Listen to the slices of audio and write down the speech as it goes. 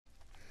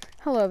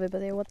Hello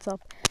everybody, what's up?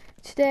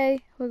 Today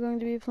we're going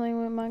to be playing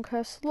with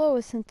Minecraft's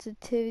lowest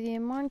sensitivity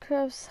and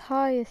Minecraft's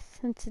highest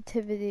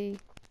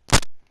sensitivity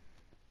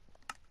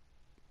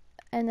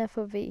and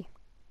FOV.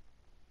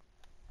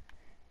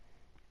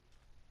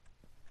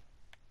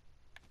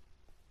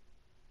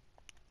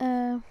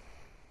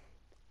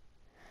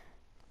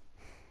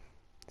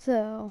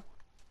 So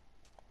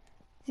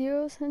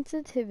 0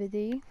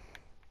 sensitivity,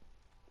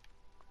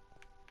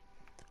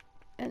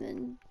 and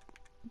then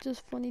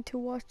just funny to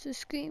watch the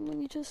screen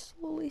when you just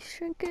slowly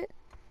shrink it.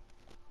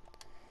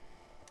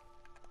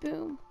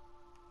 Boom.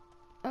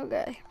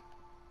 Okay.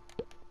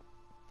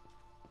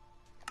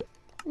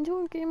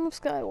 Into a game of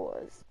Sky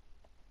Wars.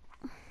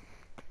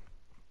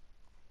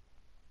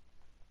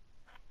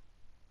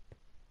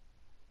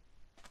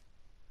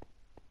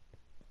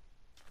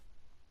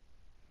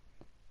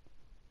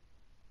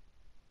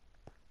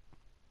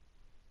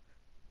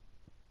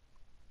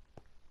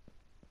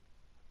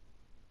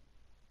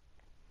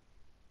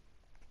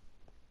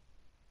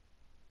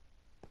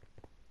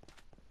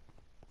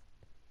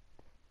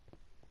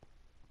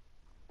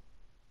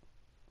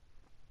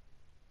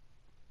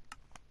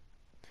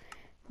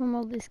 When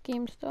will this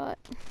game start?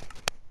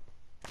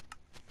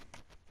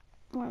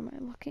 Why am I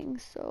looking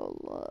so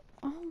low?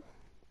 Oh.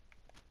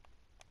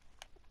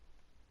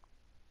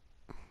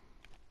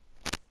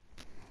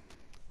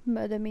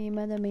 Murder me,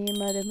 please.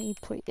 Murder me.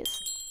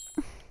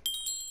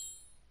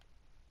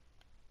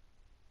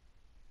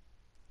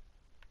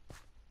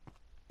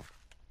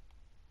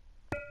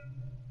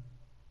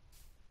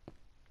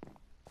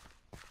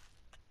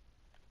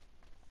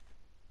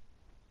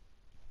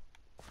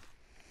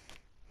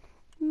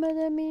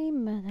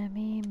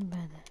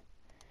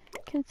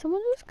 Can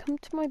someone just come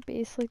to my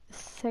base like the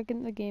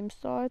second the game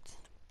starts?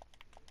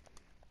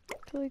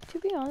 Like, to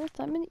be honest,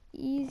 I'm an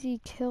easy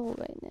kill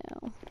right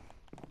now.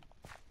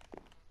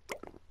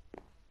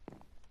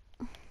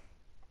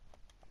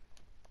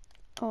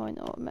 Oh, I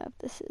know what map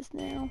this is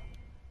now.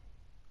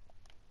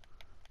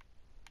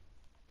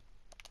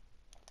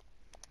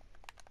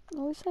 At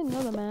least I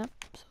know the map,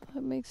 so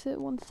that makes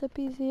it one step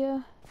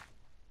easier.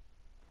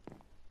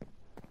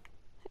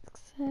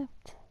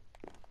 Except,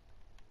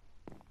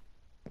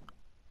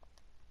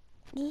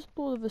 just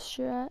a bit of a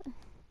strat.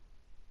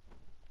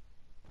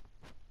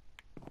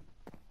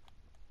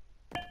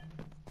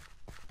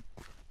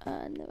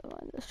 Never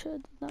mind, the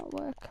strat did not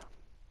work.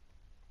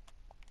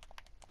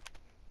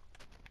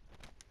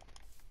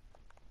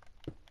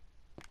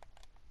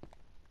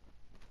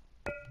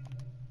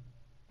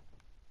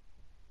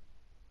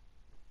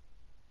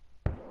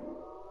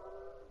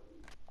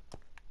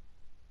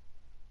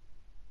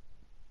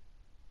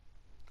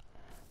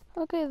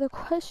 Okay, the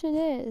question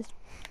is,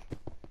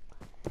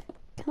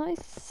 can I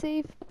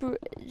save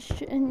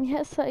bridge? And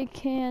yes, I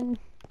can.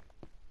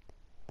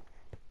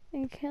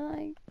 And can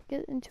I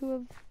get into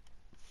a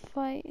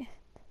fight?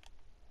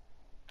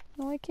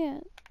 No, I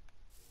can't.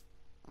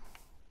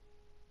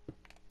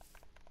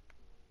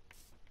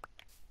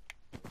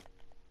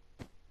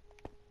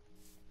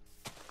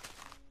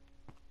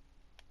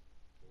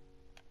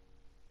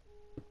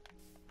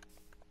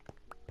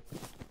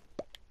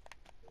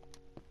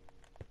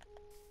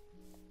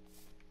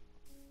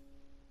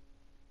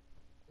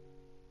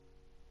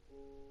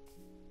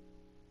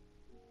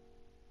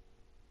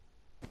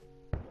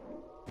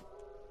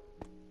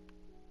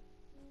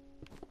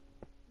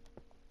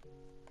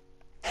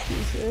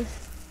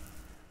 Jesus.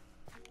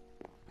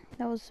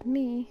 That was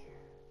me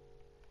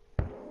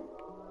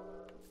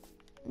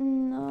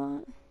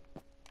not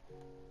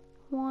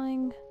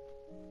wanting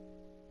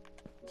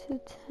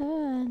to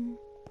turn.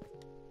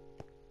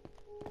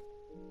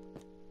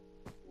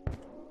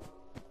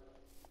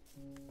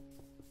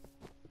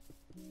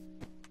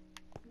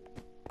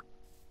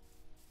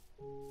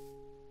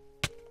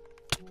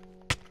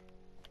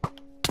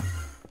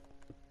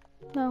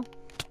 No.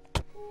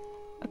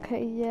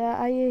 Okay, yeah,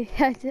 I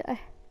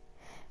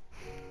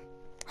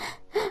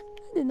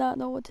did not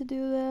know what to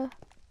do there.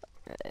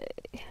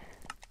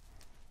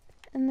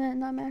 And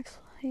then I'm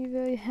actually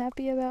very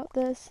happy about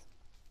this.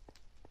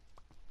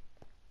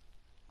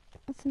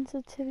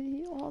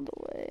 Sensitivity all the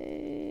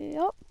way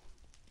up.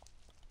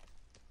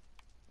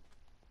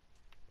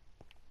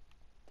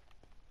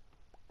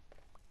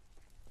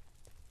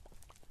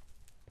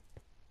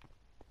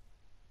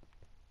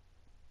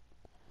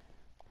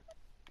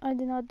 I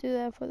did not do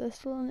that for the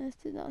slowness,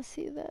 did not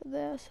see that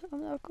there, so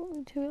I'm not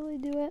going to really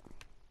do it.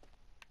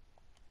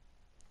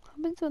 What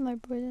happens when I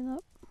brighten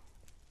up?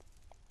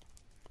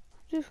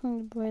 I'm just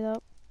going to brighten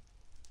up,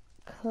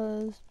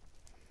 because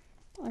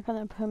I kind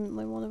of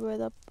permanently want to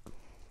brighten up.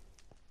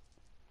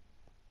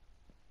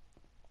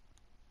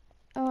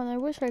 Oh, and I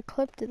wish I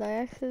clipped it.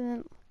 I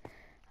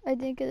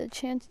didn't get a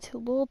chance to.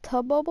 Little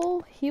Tub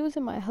Bubble, he was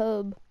in my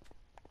hub.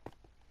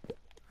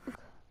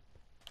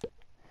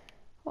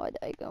 Why did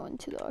I go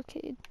into the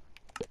arcade?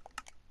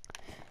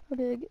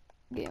 Okay,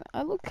 game.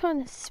 I look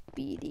kind of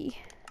speedy.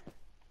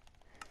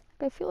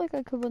 I feel like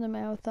I could run a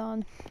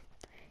marathon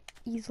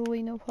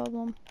easily, no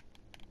problem.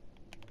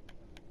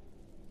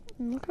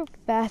 And look how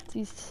fast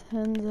these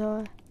tens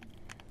are.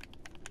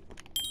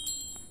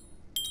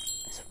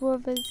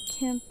 Brothers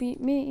can't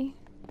beat me.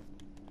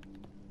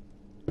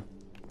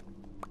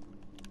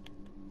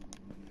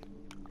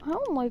 I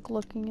don't like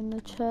looking in the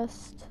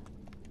chest.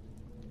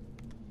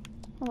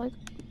 What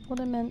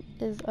I meant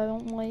is I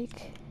don't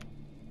like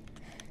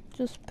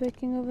just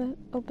picking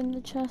open the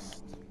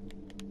chest.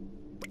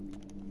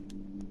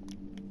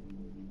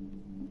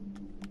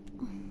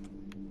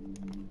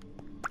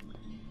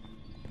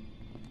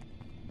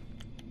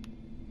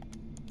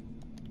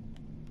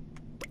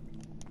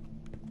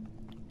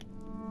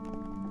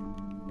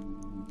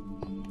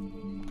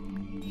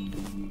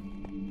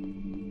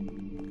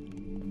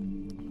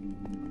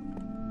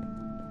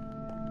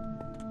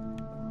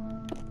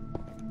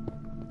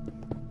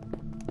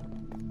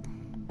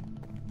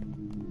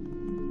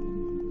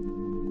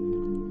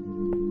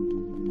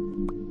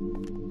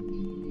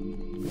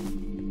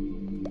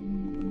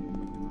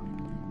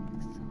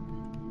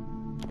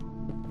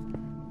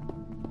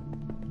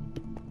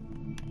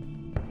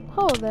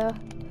 Hello there.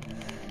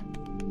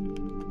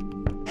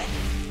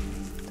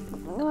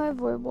 Hi,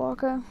 Void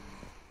Walker.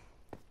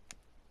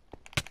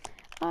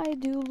 I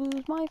do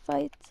lose my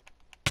fights.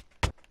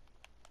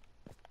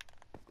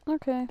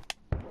 Okay.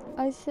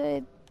 I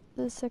said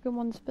the second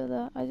one's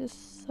better. I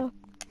just suck.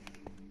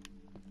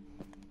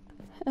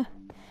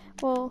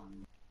 Well,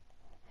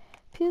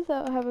 peace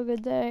out. Have a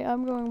good day.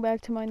 I'm going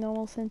back to my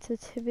normal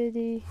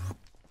sensitivity.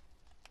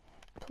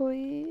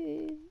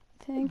 Please.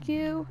 Thank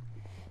you.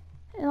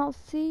 And I'll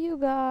see you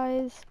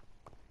guys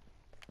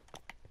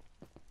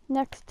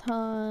next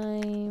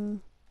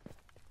time.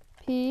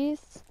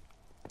 Peace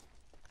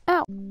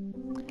out.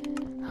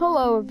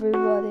 Hello,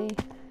 everybody.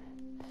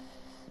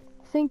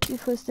 Thank you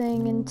for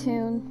staying in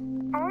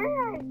tune. How did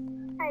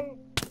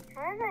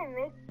I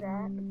make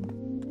that?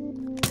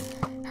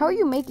 How are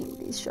you making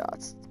these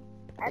shots?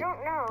 I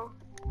don't know.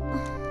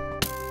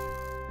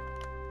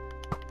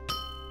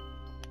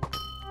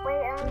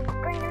 Wait, I'm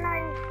going to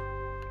knife.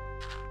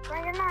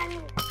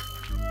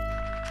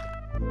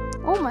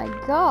 Oh my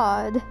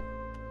god.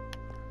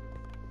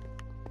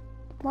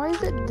 Why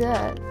is it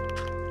dead?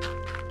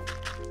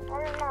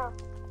 I don't know.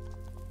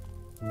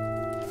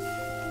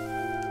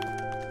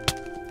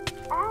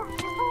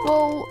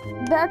 Well,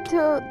 back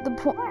to the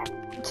point.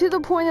 To the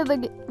point of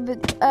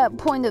the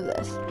point of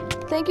this.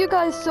 Thank you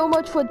guys so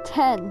much for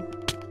 20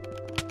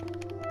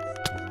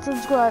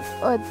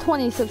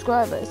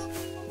 subscribers.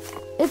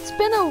 It's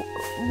been a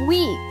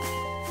week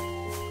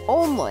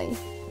only.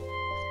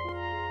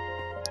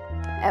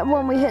 And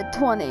when we hit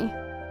 20.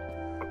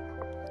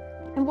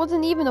 It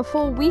wasn't even a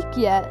full week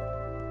yet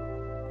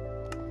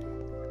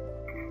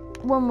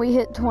when we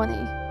hit 20.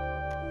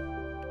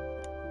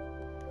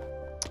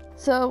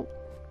 So,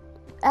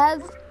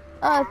 as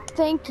a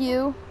thank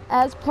you,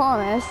 as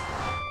promised,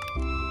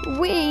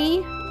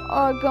 we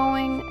are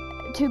going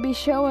to be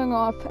showing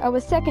off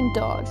our second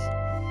dogs.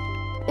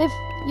 If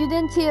you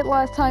didn't see it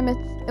last time,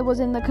 it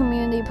was in the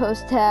community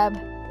post tab.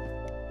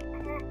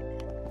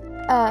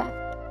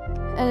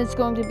 And it's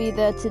going to be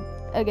there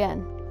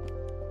again.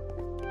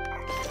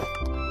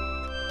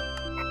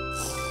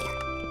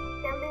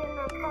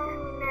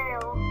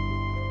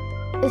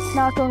 It's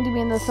not going to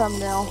be in the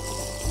thumbnail.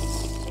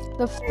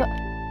 The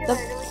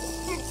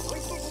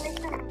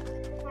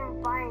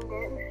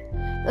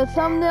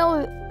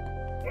thumbnail.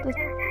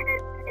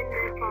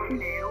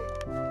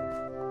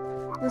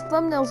 The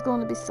thumbnail's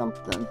going to be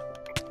something.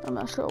 I'm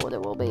not sure what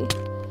it will be.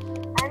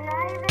 I'm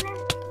not even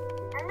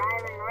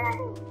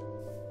ready.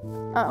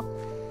 Oh.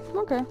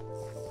 Okay.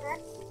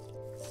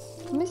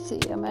 Let me see.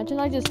 Imagine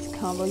I just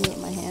combo you with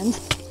my hand.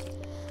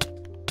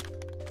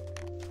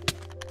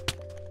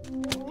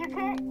 You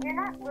can't. You're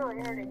not really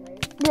hurting me.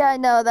 Yeah, I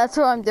know. That's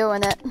why I'm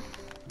doing it.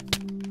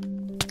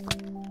 I'm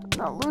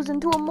not losing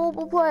to a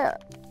mobile player.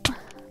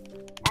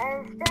 I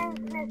have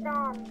strengthness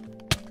on.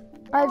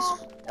 I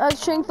have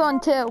strength on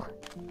too.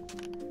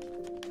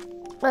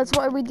 That's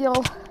why we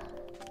deal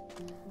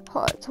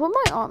hard. So, what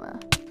my armor?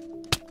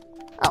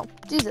 Oh,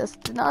 Jesus,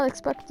 did not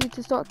expect you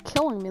to start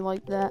killing me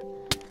like that.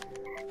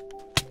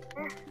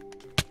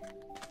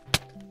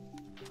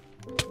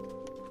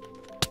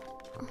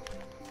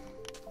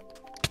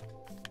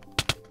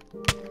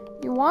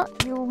 You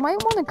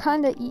might want to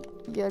kind of eat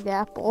your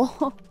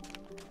apple.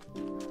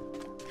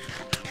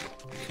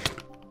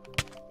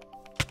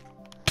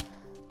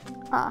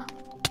 Ah.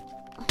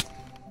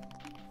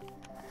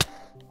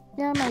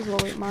 Yeah, I might as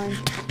well eat mine.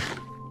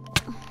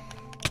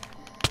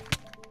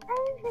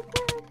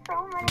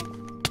 So many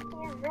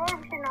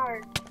absorption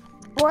arts.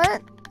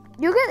 What?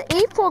 You get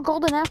 8 for a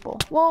golden apple.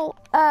 Well,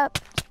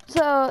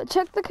 so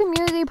check the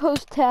community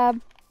post tab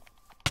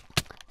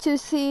to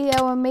see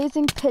our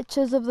amazing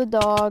pictures of the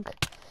dog.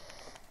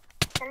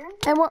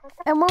 And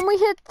when we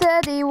hit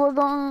 30, we're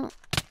going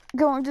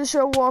to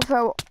show off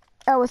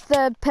our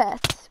third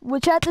pet,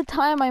 which at the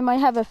time I might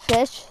have a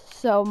fish,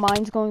 so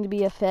mine's going to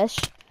be a fish.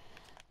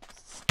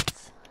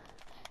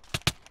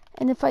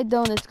 And if I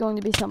don't, it's going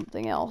to be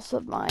something else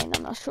of mine,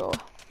 I'm not sure.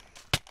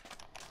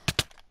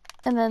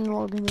 And then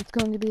Logan is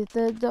going to be the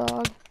third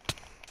dog.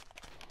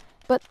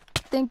 But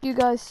thank you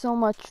guys so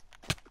much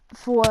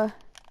for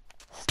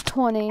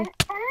 20. And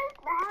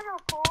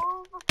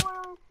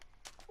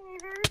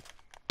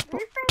Do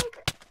you think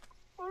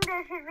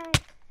there should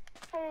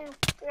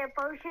be a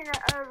potion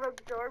of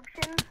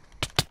absorption?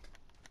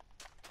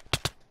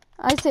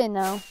 I say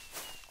no.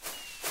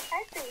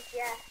 I think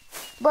yes.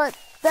 But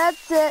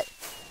that's it.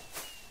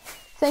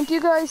 Thank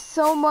you guys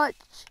so much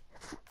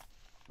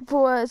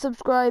for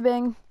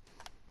subscribing.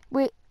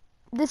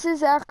 This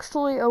is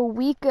actually a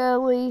week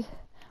early.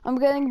 I'm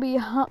getting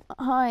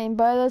behind.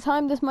 By the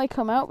time this might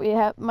come out,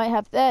 might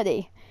have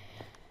 30.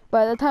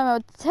 By the time our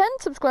 10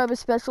 subscriber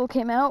special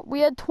came out, we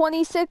had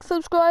 26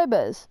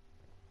 subscribers.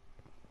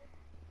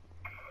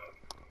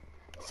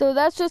 So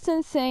that's just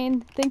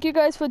insane. Thank you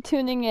guys for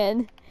tuning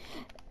in.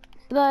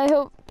 And I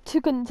hope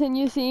to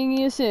continue seeing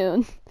you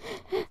soon.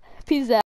 Peace out.